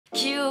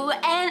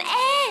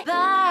Q&A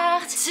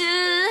part 2.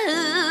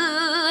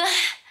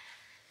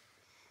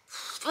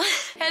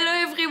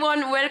 Hello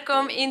everyone,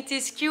 welcome in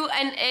this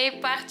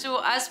Q&A part 2.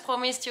 As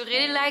promised, you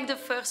really liked the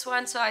first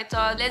one, so I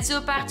thought let's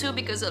do part 2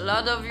 because a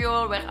lot of you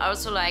all were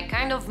also like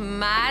kind of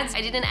mad I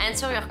didn't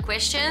answer your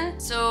question,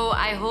 so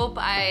I hope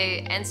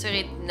I answer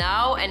it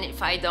now, and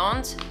if I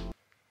don't,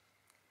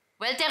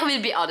 well, there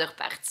will be other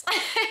parts.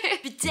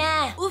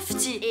 Putain,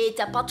 oeftie. Hé,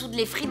 t'as pas toutes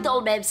les frites dans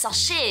le même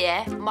sachet,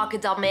 hè? Maak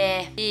het dan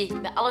met... Hé,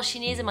 met alle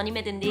Chinezen, maar niet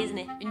met in deze,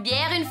 hè. Une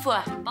bière une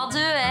fois, pas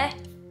deux, hè.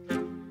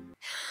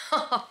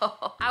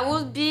 I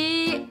will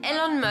be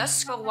Elon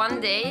Musk for one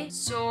day,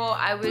 so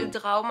I will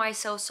draw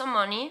myself some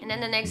money, and then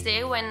the next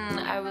day when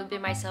I will be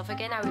myself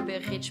again, I will be a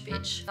rich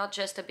bitch. Not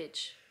just a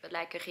bitch, but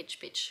like a rich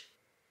bitch.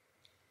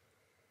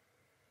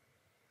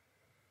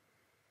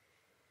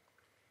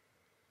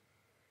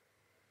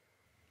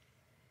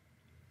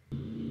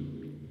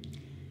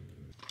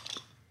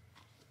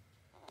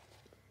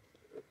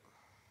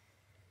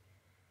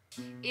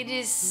 It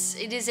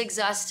is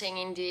exhausting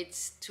indeed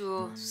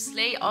to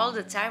slay all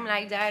the time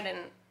like that and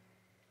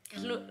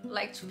look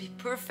like to be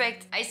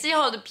perfect. I see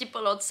how the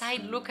people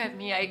outside look at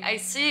me. I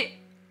see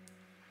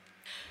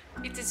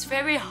it is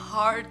very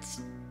hard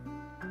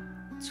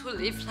to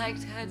live like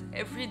that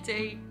every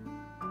day.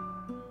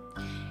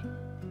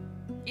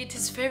 It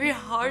is very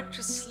hard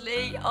to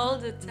slay all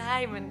the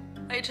time, and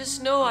I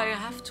just know I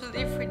have to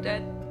live with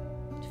that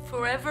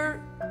forever,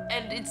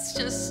 and it's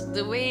just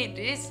the way it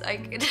is.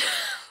 Like,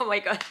 oh my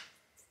god.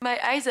 My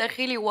eyes are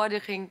really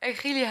watering. I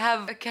really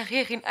have a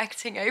career in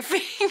acting, I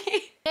think.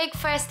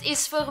 Breakfast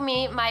is for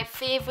me my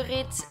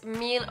favorite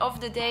meal of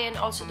the day and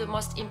also the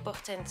most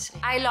important.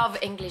 I love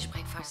English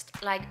breakfast.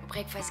 Like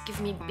breakfast, give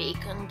me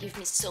bacon, give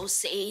me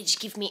sausage,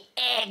 give me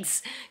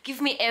eggs, give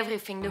me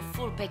everything, the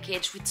full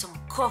package with some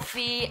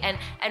coffee and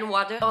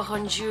water,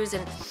 orange juice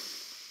and...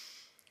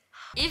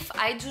 If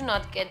I do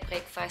not get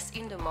breakfast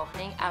in the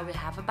morning, I will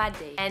have a bad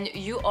day. And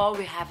you all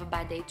will have a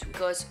bad day too.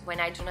 Because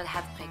when I do not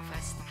have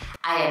breakfast,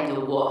 I am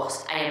the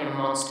worst. I am a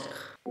monster.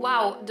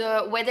 Wow,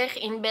 the weather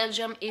in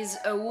Belgium is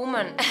a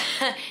woman.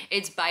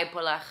 It's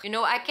bipolar. You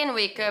know, I can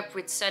wake up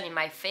with sun in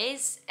my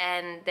face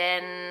and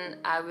then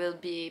I will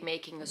be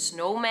making a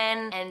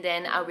snowman and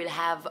then I will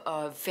have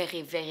a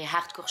very, very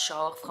hardcore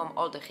shower from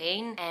all the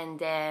rain and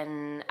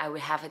then I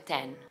will have a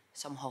tan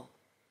somehow.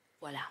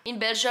 Voila. In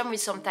Belgium, we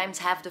sometimes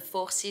have the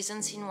 4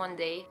 seasons in one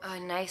day. A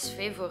nice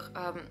favor.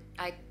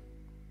 I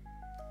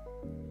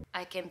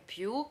can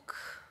puke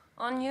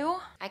on you.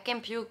 I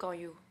can puke on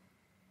you.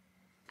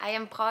 I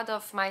am proud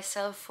of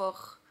myself for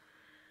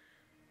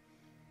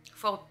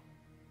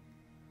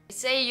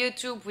say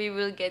YouTube, we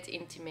will get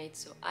intimate.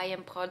 So I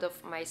am proud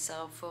of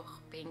myself for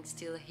being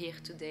still here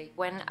today.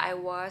 When I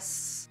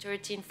was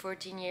 13,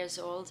 14 years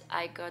old,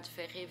 I got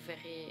very,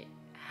 very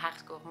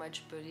hardcore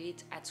much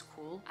bullied at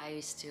school.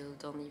 I still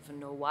don't even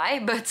know why,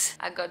 but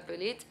I got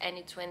bullied and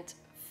it went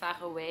far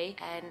away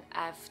and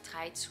I've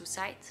tried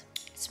suicide.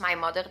 It's my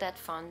mother that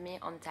found me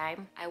on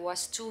time. I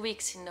was 2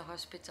 weeks in the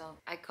hospital.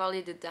 I call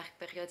it the dark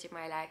period in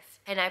my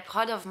life. And I'm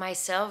proud of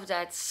myself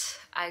that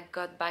I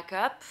got back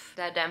up,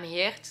 that I'm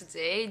here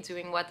today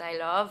doing what I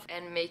love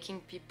and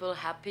making people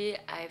happy.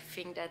 I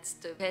think that's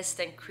the best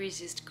and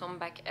craziest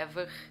comeback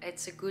ever.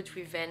 It's a good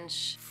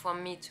revenge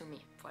from me to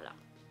me. Voila.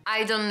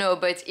 I don't know,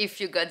 but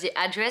if you got the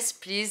address,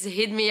 please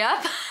hit me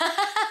up.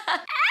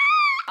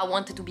 I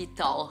wanted to be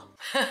tall.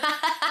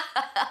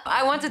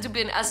 I wanted to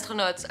be an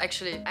astronaut,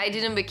 actually. I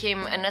didn't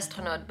become an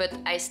astronaut, but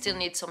I still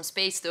need some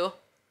space though.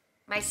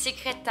 My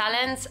secret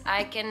talent,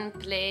 I can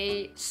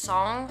play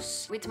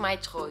songs with my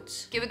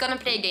throat. Okay, we're gonna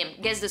play a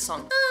game. Guess the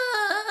song.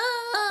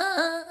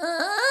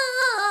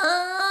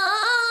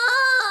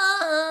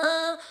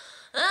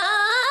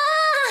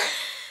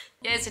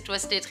 Yes, it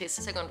was Tetris,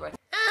 second one.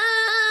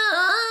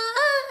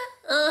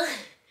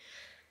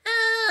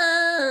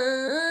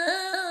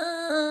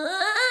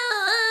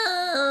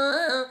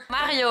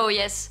 Mario,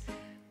 yes.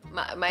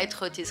 My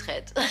throat is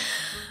red.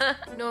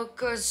 No,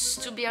 cause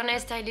to be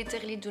honest, I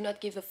literally do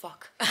not give a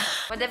fuck.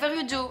 Whatever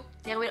you do,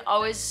 there will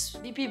always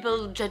be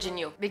people judging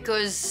you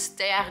because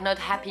they are not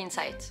happy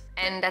inside.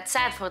 And that's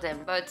sad for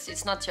them, but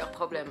it's not your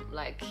problem.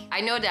 Like, I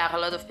know there are a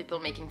lot of people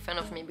making fun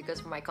of me because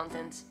of my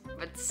content,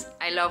 but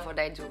I love what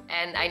I do.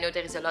 And I know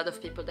there is a lot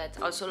of people that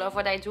also love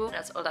what I do.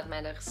 That's all that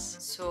matters.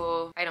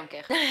 So I don't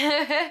care.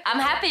 I'm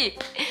happy.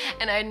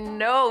 And I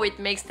know it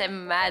makes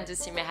them mad to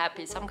see me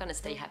happy, so I'm gonna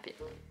stay happy.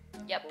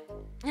 Yep.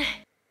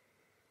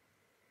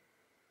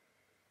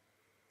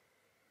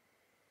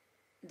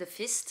 The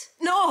fist?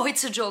 No,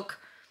 it's a joke.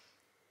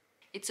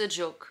 It's a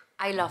joke.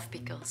 I love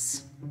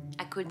pickles.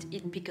 I could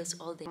eat pickles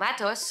all day.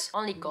 Tomatoes,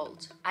 only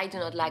cold. I do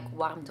not like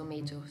warm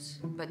tomatoes.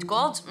 But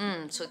cold,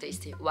 so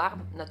tasty.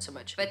 Warm, not so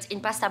much. But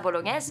in pasta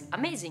bolognese,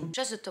 amazing.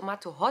 Just the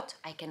tomato hot,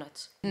 I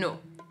cannot. No,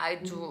 I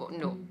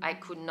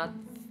could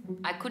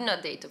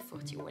not date a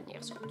 41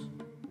 years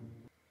old.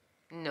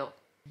 No.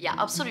 Ja,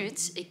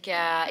 absoluut. Ik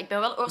ben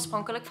wel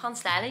oorspronkelijk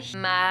Franstalig,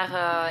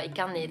 maar ik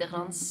kan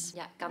Nederlands.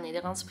 Ja, ik kan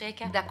Nederlands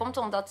spreken. Dat komt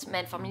omdat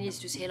mijn familie is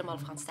dus helemaal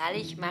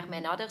Franstalig, maar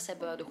mijn ouders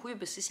hebben de goede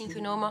beslissing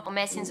genomen om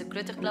mij sinds de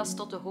kleuterklas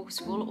tot de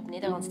hogeschool op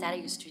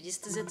Nederlandstalige studies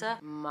te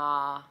zetten.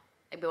 Maar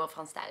ik ben wel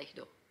Franstalig,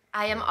 door.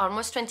 I am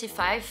almost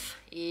 25.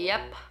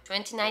 Yep.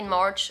 29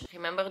 March.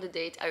 Remember the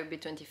date, I will be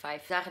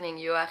 25. Darling,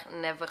 you are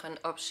never an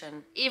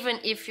option.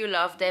 Even if you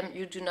love them,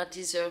 you do not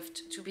deserve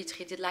to be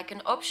treated like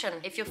an option.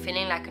 If you're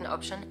feeling like an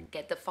option,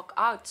 get the fuck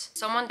out.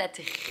 Someone that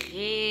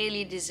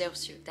really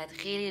deserves you, that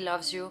really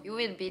loves you, you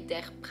will be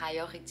their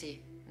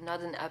priority,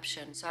 not an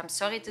option. So I'm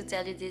sorry to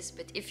tell you this,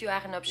 but if you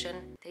are an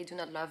option, they do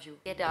not love you.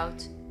 Get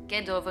out,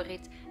 get over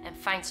it, and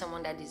find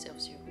someone that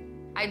deserves you.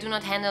 I do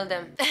not handle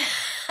them.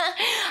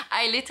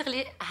 I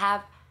literally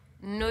have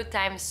no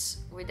times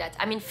with that.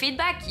 I mean,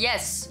 feedback,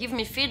 yes, give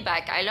me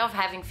feedback. I love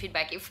having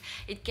feedback. If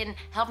it can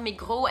help me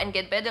grow and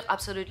get better,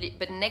 absolutely.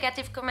 But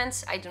negative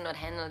comments, I do not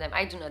handle them.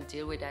 I do not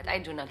deal with that. I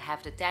do not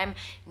have the time,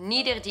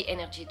 neither the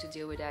energy to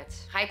deal with that.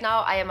 Right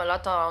now, I am a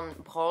lot on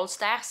Brawl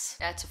Stars.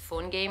 That's a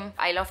phone game.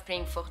 I love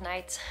playing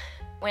Fortnite.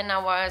 When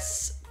I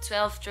was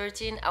 12,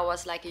 13, I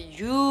was like a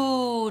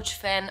huge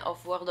fan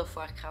of World of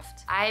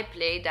Warcraft. I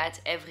played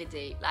that every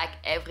day, like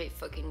every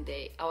fucking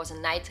day. I was a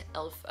night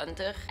elf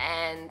hunter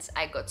and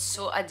I got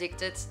so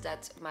addicted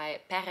that my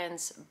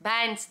parents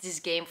banned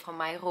this game from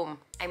my room.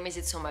 I miss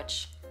it so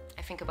much.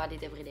 I think about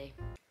it every day.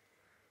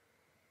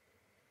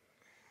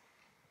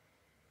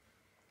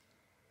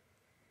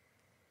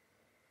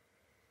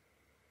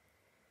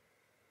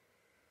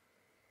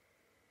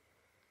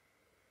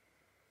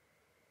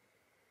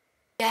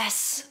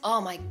 Yes,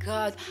 oh my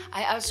god,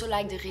 I also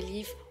like the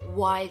relief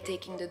while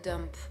taking the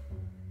dump.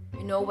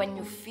 You know, when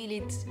you feel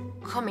it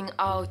coming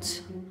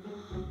out.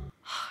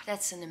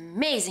 That's an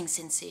amazing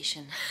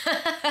sensation.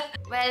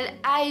 Well,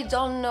 I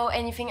don't know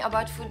anything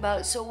about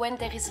football, so when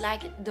there is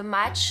like the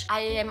match,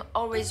 I am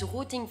always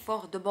rooting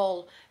for the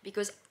ball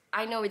because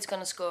I know it's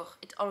gonna score.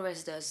 It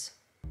always does.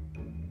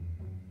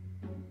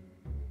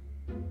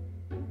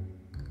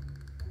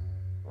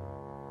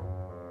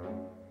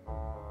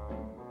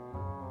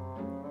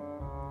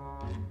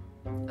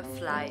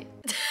 Fly.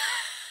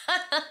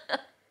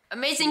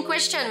 Amazing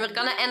question. We're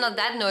gonna end on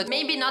that note.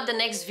 Maybe not the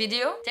next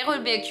video. There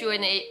will be a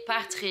Q&A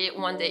part 3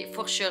 one day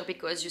for sure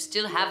because you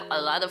still have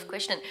a lot of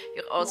questions.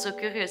 You're also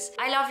curious.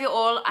 I love you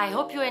all. I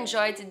hope you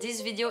enjoyed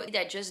this video. Did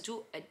I just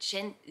do a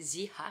Gen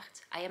Z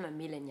heart? I am a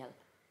millennial.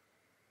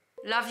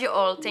 Love you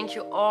all. Thank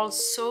you all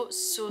so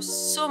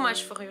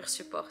much for your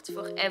support,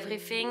 for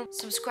everything.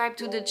 Subscribe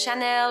to the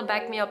channel,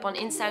 back me up on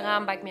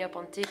Instagram, back me up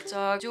on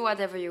TikTok. Do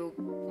whatever you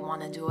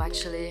wanna do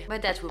actually.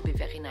 But that would be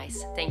very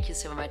nice. Thank you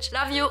so much.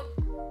 Love you.